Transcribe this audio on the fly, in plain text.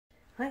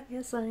Hi,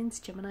 air signs,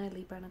 Gemini,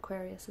 Libra and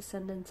Aquarius,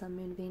 Ascendant, Sun,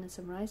 Moon, Venus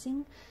and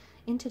Rising.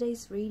 In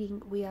today's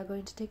reading, we are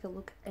going to take a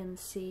look and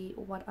see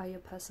what are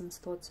your person's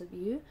thoughts of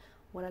you,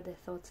 what are their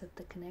thoughts of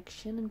the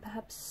connection, and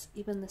perhaps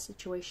even the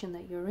situation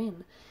that you're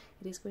in.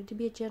 It is going to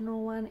be a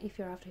general one. If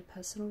you're after a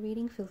personal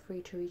reading, feel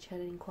free to reach out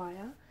and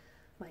inquire.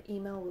 My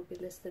email will be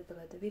listed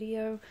below the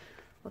video.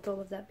 With all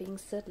of that being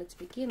said, let's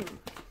begin.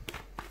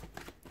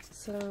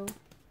 So,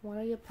 what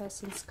are your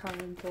person's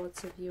current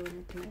thoughts of you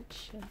and the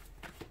connection?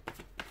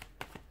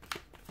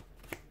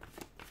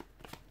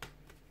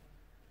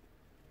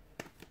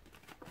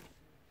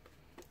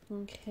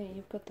 Okay,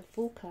 you've got the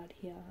Fool card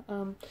here.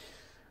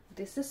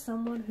 This is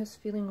someone who's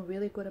feeling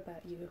really good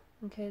about you.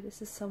 Okay,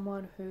 this is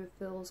someone who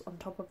feels on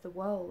top of the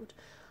world.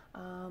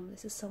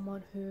 This is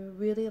someone who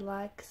really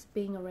likes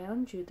being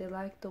around you. They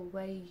like the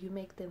way you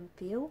make them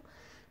feel.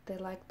 They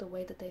like the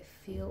way that they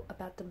feel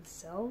about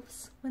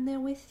themselves when they're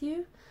with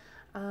you.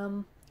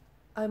 I'm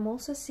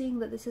also seeing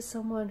that this is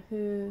someone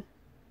who,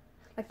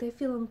 like, they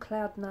feel on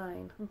cloud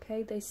 9,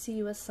 okay? They see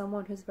you as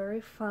someone who's very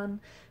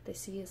fun. They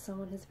see you as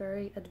someone who's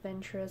very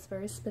adventurous,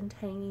 very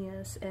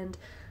spontaneous, and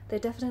they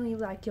definitely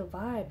like your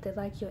vibe. They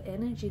like your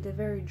energy. They're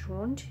very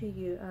drawn to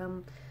you.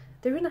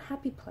 They're in a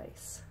happy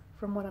place,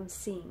 from what I'm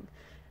seeing.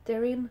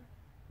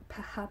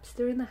 Perhaps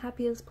they're in the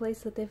happiest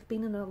place that they've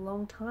been in a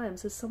long time.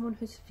 So someone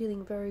who's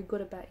feeling very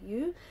good about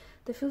you.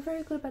 They feel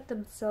very good about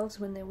themselves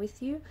when they're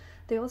with you.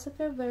 They also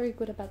feel very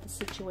good about the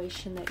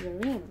situation that you're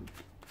in.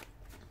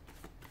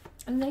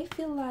 And they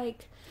feel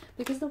like,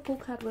 because the Fool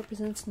card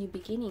represents new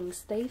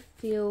beginnings, they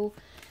feel,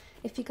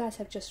 if you guys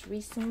have just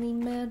recently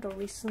met or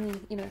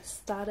recently,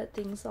 started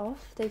things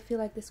off, they feel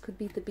like this could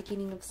be the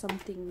beginning of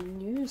something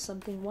new,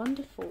 something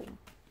wonderful.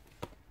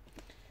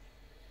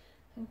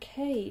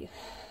 Okay.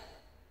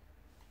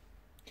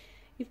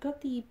 You've got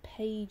the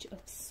Page of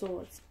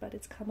Swords, but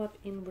it's come up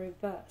in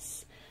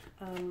reverse.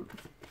 I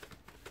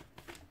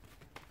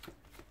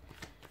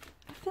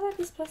feel like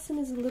this person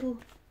is a little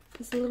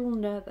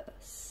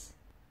nervous.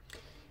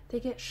 They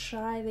get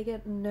shy, they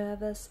get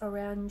nervous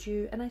around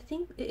you, and I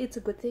think it's a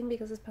good thing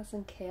because this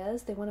person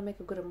cares. They want to make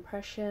a good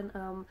impression.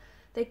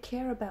 They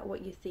care about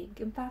what you think.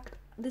 In fact,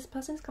 this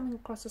person is coming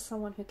across as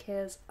someone who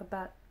cares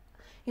about,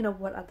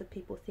 what other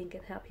people think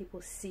and how people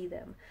see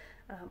them.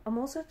 I'm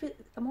also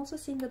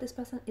seeing that this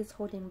person is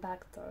holding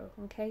back though,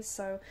 okay?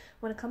 So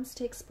when it comes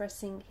to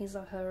expressing his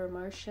or her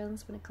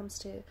emotions, when it comes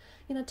to,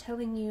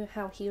 telling you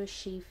how he or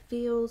she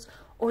feels,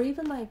 or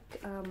even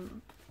like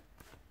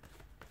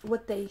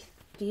what they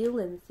feel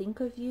and think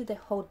of you, they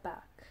hold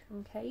back,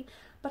 okay?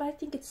 But I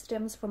think it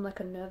stems from like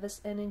a nervous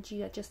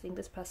energy. I just think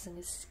this person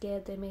is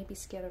scared. They may be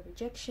scared of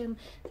rejection.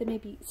 They may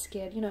be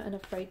scared, and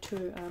afraid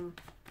to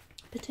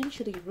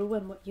potentially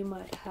ruin what you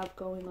might have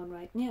going on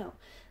right now.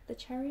 The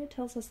Chariot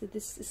tells us that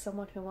this is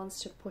someone who wants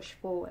to push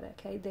forward,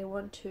 okay? They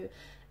want to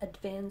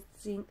advance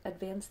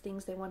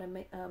things. They want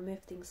to move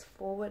things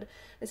forward.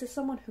 This is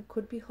someone who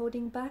could be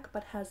holding back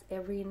but has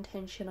every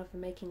intention of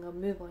making a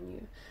move on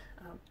you.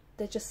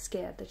 They're just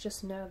scared. They're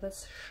just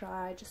nervous,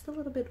 shy, just a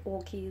little bit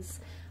orkies.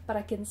 But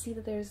I can see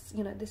that there's,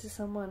 this is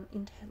someone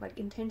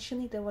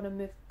intentionally they want to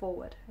move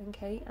forward,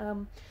 okay?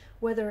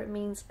 Whether it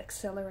means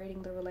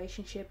accelerating the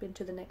relationship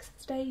into the next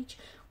stage,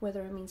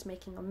 whether it means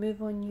making a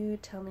move on you,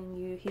 telling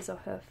you his or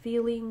her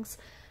feelings.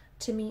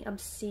 To me, I'm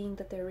seeing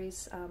that there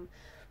is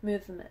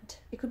movement.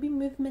 It could be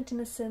movement in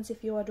a sense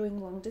if you are doing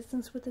long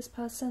distance with this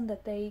person,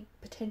 that they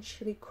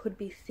potentially could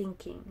be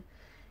thinking,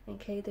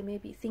 okay? They may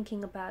be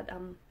thinking about,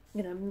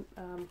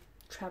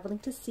 traveling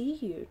to see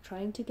you,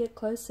 trying to get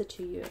closer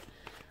to you.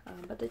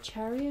 But the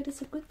Chariot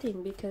is a good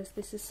thing because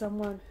this is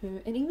someone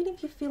who, and even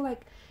if you feel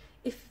like,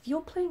 if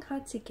you're playing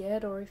hard to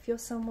get, or if you're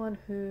someone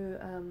who,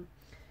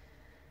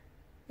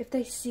 if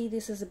they see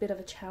this as a bit of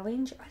a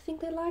challenge, I think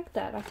they like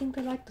that. I think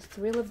they like the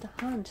thrill of the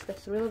hunt, the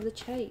thrill of the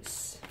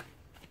chase.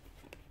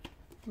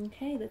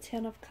 Okay, the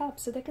Ten of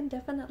Cups. So they can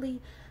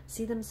definitely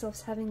see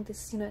themselves having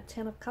this,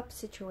 Ten of Cups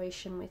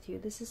situation with you.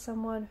 This is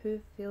someone who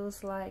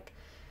feels like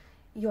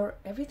you're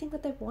everything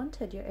that they've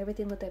wanted. You're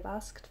everything that they've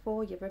asked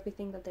for. You're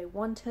everything that they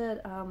wanted.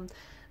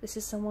 This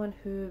is someone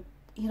who,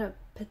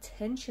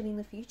 potentially in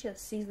the future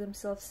sees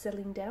themselves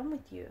settling down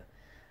with you.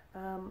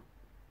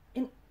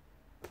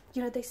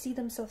 They see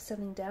themselves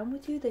settling down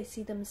with you. They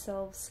see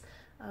themselves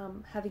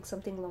having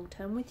something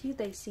long-term with you.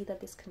 They see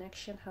that this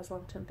connection has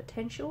long-term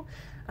potential.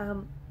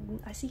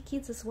 I see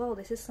kids as well.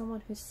 This is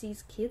someone who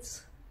sees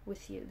kids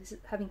with you. This is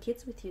having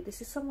kids with you.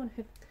 This is someone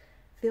who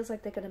feels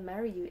like they're going to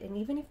marry you. And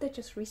even if they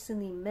just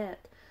recently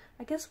met,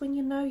 I guess when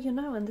you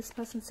know, and this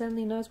person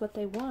certainly knows what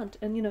they want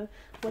and,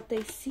 what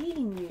they see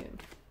in you.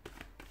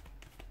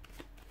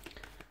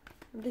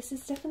 This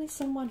is definitely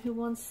someone who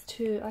wants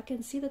to, I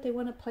can see that they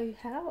want to play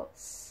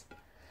house.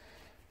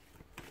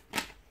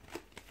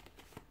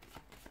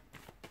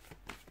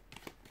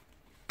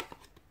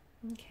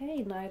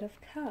 Okay, Knight of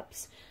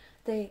Cups.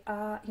 They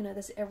are,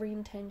 there's every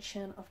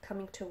intention of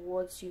coming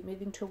towards you,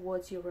 moving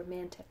towards you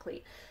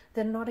romantically.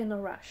 They're not in a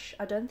rush.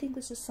 I don't think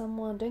this is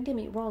someone, don't get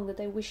me wrong, that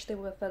they wish they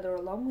were further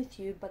along with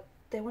you, but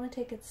they want to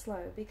take it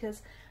slow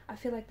because I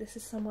feel like this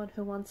is someone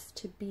who wants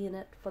to be in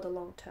it for the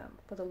long term,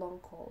 for the long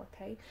haul,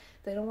 okay?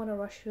 They don't want to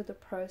rush through the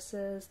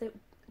process.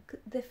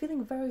 They're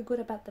feeling very good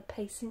about the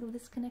pacing of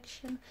this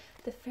connection.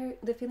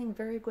 They're feeling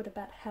very good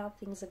about how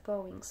things are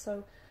going.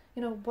 So,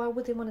 you know, why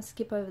would they want to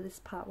skip over this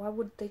part? Why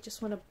would they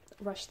just want to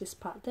rush this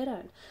part? They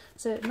don't.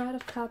 So, Knight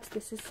of Cups,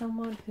 this is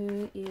someone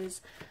who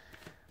is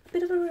a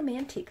bit of a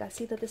romantic. I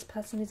see that this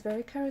person is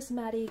very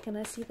charismatic, and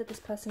I see that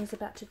this person is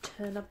about to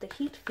turn up the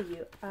heat for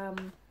you.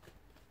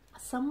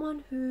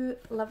 Someone who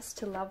loves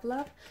to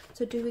love,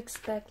 so do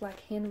expect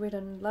like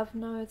handwritten love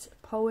notes,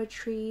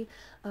 poetry.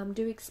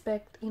 Do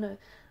expect, you know,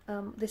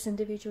 this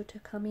individual to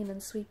come in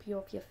and sweep you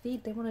off your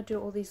feet. They want to do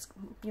all these,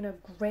 you know,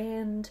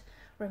 grand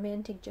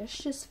romantic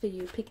gestures for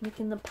you. Picnic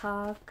in the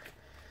park.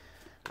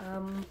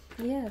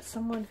 Yeah,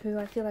 someone who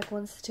I feel like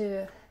wants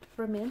to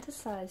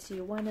romanticize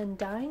you, wine and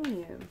dine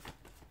you.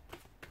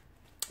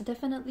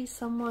 Definitely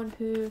someone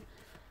who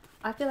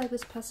I feel like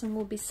this person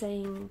will be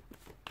saying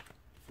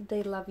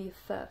they love you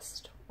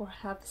first, or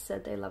have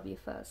said they love you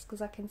first,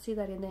 because I can see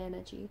that in their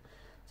energy.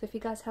 So if you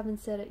guys haven't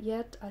said it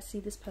yet, I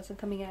see this person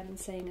coming out and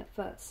saying it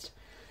first.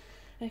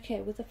 Okay,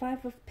 with the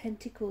Five of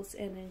Pentacles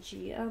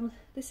energy,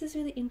 this is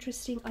really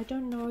interesting. I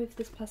don't know if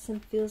this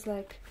person feels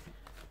like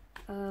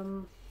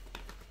there's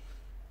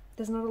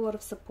not a lot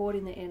of support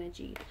in their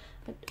energy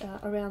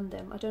around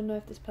them. I don't know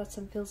if this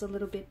person feels a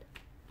little bit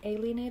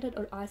alienated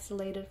or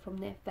isolated from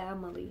their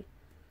family.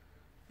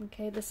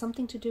 Okay, there's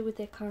something to do with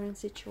their current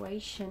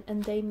situation,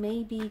 and they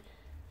may be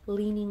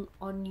leaning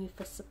on you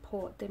for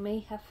support. They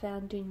may have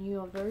found in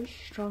you a very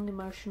strong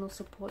emotional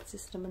support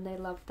system, and they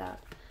love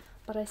that.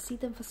 But I see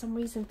them for some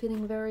reason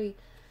feeling very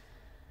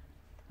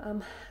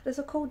there's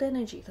a cold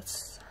energy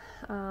that's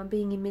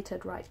being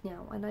emitted right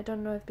now, and I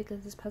don't know if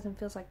because this person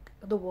feels like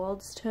the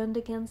world's turned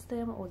against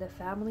them, or their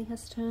family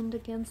has turned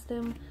against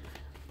them.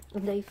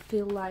 And they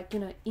feel like,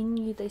 you know, in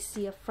you they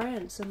see a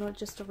friend, so not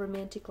just a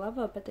romantic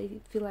lover, but they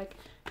feel like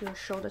you're a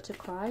shoulder to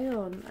cry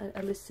on,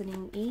 a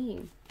listening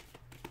ear.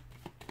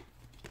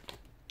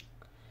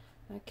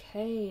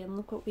 Okay, and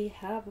look what we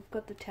have. We've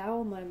got the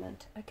Tower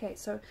moment. Okay,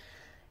 so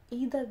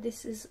either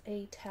this is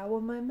a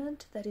Tower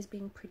moment that is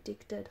being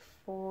predicted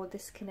for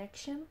this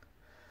connection.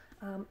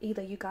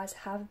 Either you guys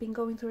have been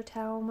going through a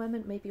Tower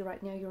moment. Maybe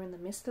right now you're in the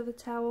midst of a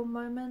Tower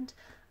moment.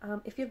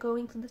 If you're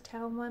going through the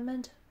Tower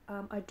moment,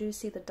 I do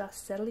see the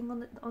dust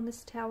settling on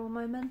this Tower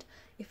moment.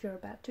 If you're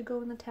about to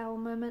go in the Tower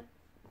moment,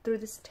 through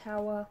this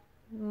Tower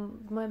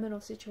moment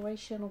or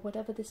situation, or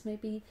whatever this may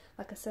be,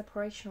 like a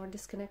separation or a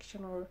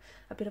disconnection or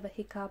a bit of a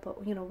hiccup, or,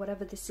 you know,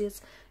 whatever this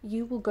is,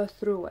 you will go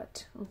through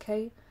it,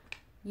 okay?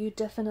 You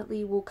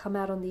definitely will come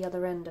out on the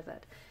other end of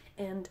it.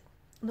 And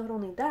not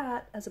only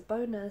that, as a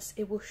bonus,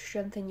 it will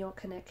strengthen your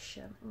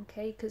connection,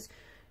 okay? Because,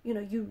 you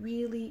know, you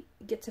really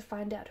get to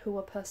find out who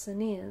a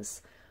person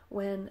is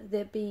when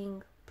they're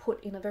being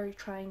put in a very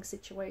trying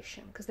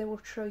situation, because they will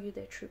show you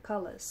their true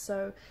colors.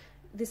 So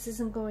this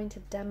isn't going to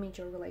damage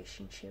your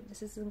relationship.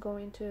 This isn't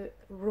going to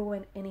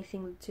ruin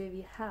anything the two of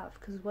you have,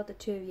 because what the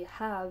two of you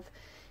have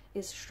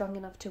is strong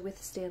enough to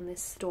withstand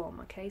this storm,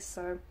 okay?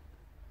 So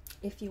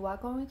if you are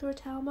going through a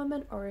Tower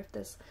moment, or if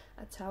there's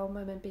a Tower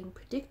moment being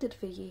predicted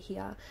for you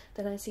here,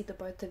 then I see the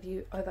both of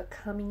you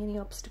overcoming any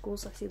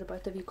obstacles. I see the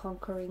both of you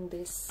conquering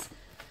this,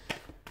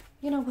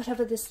 you know,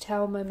 whatever this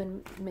Tower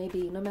moment may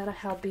be, no matter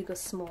how big or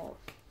small.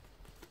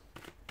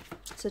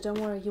 So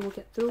don't worry, you will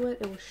get through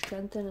it. It will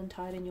strengthen and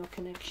tighten your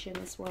connection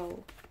as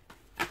well.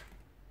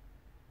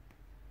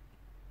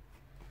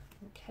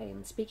 Okay,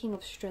 and speaking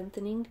of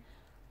strengthening,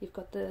 you've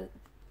got the,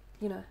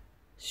 you know,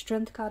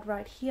 Strength card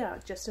right here,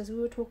 just as we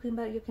were talking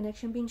about your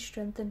connection being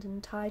strengthened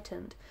and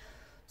tightened.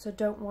 So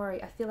don't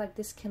worry, I feel like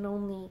this can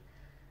only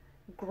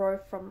grow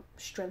from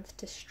strength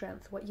to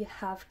strength. What you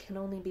have can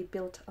only be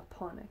built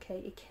upon,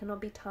 okay? It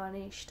cannot be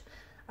tarnished.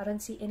 I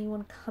don't see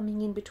anyone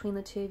coming in between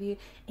the two of you.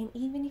 And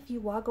even if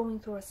you are going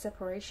through a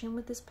separation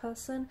with this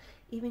person,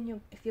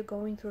 even if you're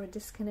going through a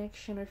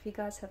disconnection, or if you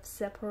guys have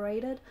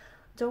separated,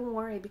 don't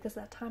worry, because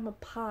that time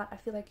apart, I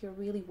feel like you're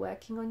really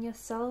working on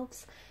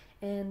yourselves.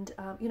 And,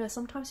 you know,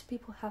 sometimes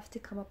people have to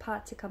come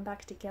apart to come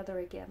back together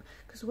again.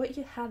 Because what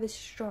you have is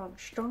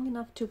strong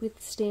enough to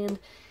withstand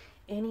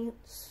any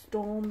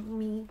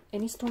stormy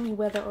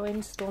weather or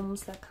any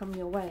storms that come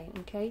your way,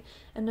 okay?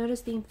 And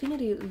notice the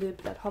infinity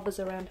loop that hovers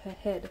around her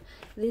head.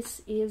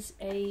 This is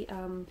a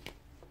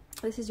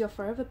this is your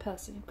forever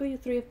person. You've got your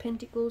Three of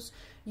Pentacles.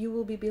 You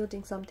will be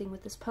building something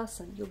with this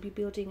person. You'll be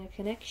building a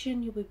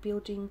connection. You'll be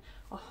building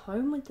a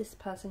home with this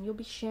person. You'll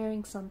be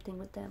sharing something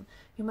with them.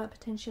 You might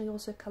potentially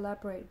also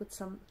collaborate with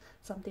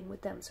something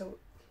with them. So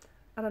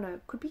I don't know,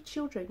 it could be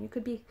children. You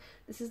could be,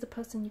 this is the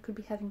person you could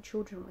be having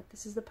children with.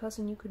 This is the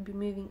person you could be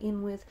moving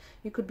in with.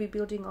 You could be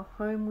building a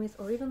home with,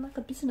 or even like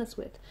a business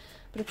with.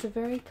 But it's a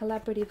very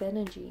collaborative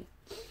energy.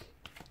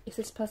 If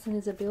this person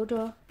is a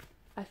builder,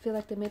 I feel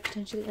like they may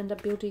potentially end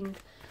up building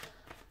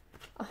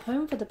a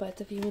home for the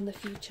both of you in the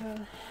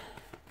future.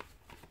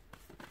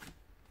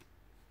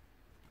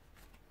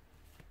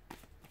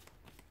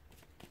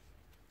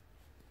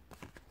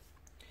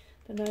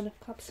 The Nine of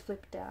Cups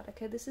flipped out.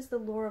 Okay, this is the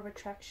Law of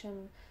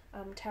Attraction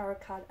tarot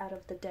card out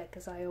of the deck,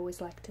 as I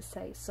always like to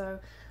say. So,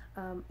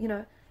 you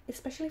know,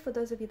 especially for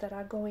those of you that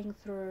are going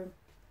through,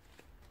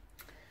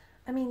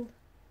 I mean,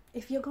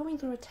 if you're going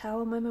through a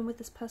tower moment with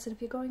this person,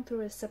 if you're going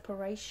through a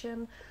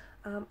separation,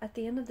 at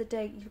the end of the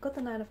day, you've got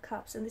the Nine of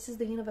Cups, and this is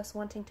the universe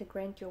wanting to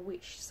grant your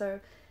wish. So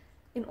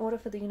in order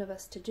for the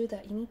universe to do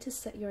that, you need to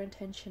set your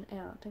intention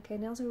out. Okay,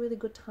 now's a really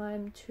good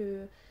time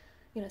to,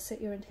 you know,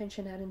 set your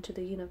intention out into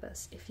the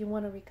universe. If you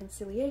want a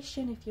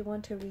reconciliation, if you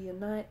want to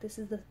reunite, this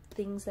is the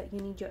things that you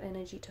need your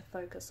energy to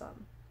focus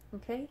on.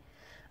 Okay,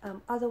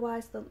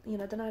 otherwise, you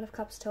know, the Nine of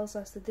Cups tells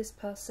us that this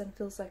person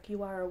feels like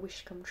you are a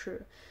wish come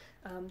true.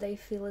 They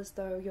feel as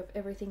though you're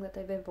everything that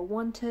they've ever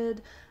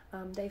wanted.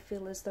 They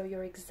feel as though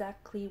you're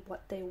exactly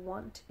what they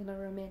want in a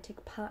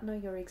romantic partner.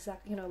 You're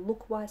exact, you know,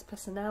 look-wise,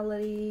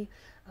 personality,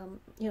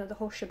 you know, the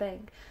whole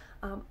shebang.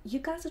 You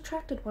guys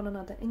attracted one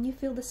another, and you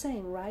feel the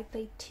same, right?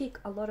 They tick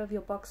a lot of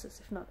your boxes.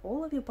 If not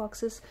all of your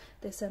boxes,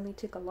 they certainly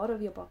tick a lot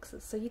of your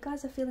boxes. So you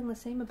guys are feeling the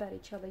same about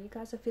each other. You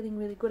guys are feeling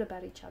really good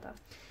about each other.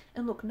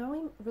 And look,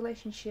 no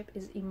relationship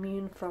is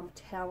immune from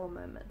tower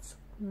moments.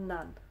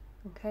 None.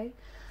 Okay?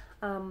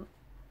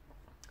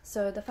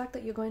 So the fact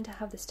that you're going to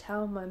have this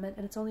tower moment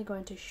and it's only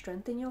going to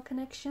strengthen your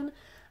connection,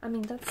 I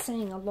mean, that's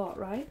saying a lot,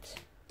 right?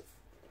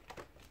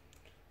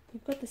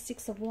 You've got the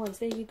Six of Wands.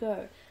 There you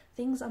go.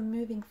 Things are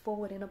moving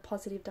forward in a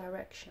positive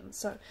direction.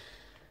 So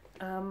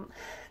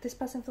this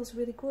person feels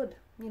really good.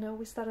 You know,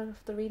 we started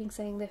off the reading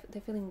saying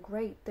they're feeling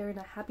great. They're in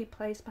a happy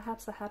place,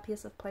 perhaps the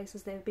happiest of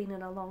places they've been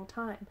in a long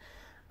time.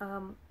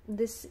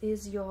 This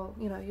is your,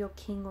 you know, your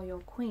king or your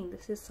queen.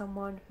 This is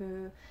someone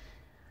who...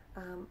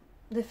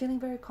 they're feeling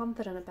very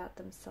confident about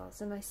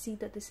themselves, and I see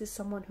that this is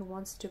someone who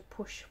wants to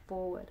push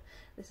forward.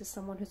 This is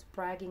someone who's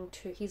bragging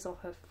to his or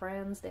her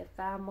friends, their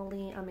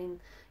family. I mean,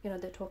 you know,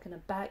 they're talking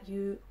about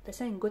you. They're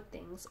saying good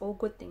things, all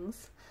good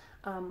things.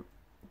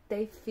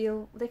 They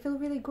feel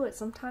really good.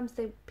 Sometimes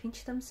they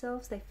pinch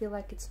themselves. They feel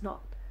like it's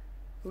not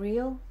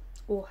real,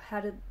 or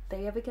how did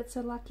they ever get so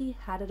lucky?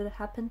 How did it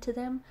happen to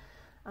them?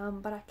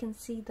 But I can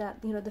see that,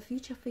 you know, the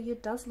future for you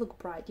does look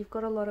bright. You've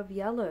got a lot of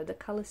yellow. The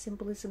color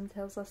symbolism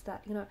tells us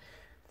that, you know,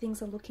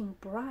 things are looking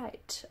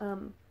bright,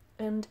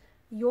 and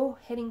you're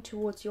heading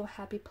towards your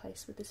happy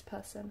place with this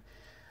person.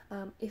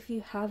 If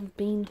you have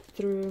been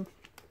through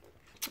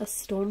a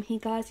storm here,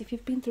 guys, if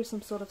you've been through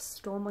some sort of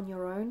storm on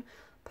your own,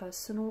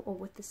 personal or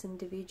with this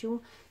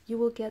individual, you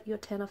will get your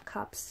Ten of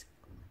Cups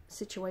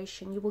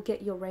situation. You will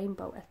get your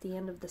rainbow at the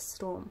end of the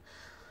storm.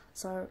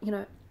 So, you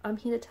know, I'm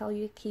here to tell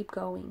you, keep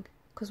going,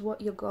 because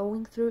what you're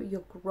going through,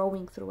 you're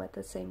growing through at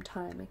the same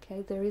time.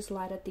 Okay, there is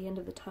light at the end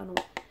of the tunnel.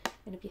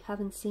 And if you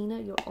haven't seen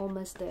it, you're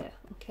almost there,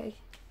 okay?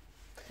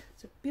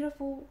 It's a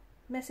beautiful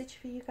message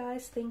for you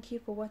guys. Thank you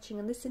for watching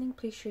and listening.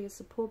 Please show your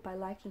support by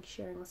liking,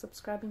 sharing, or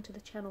subscribing to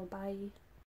the channel. Bye.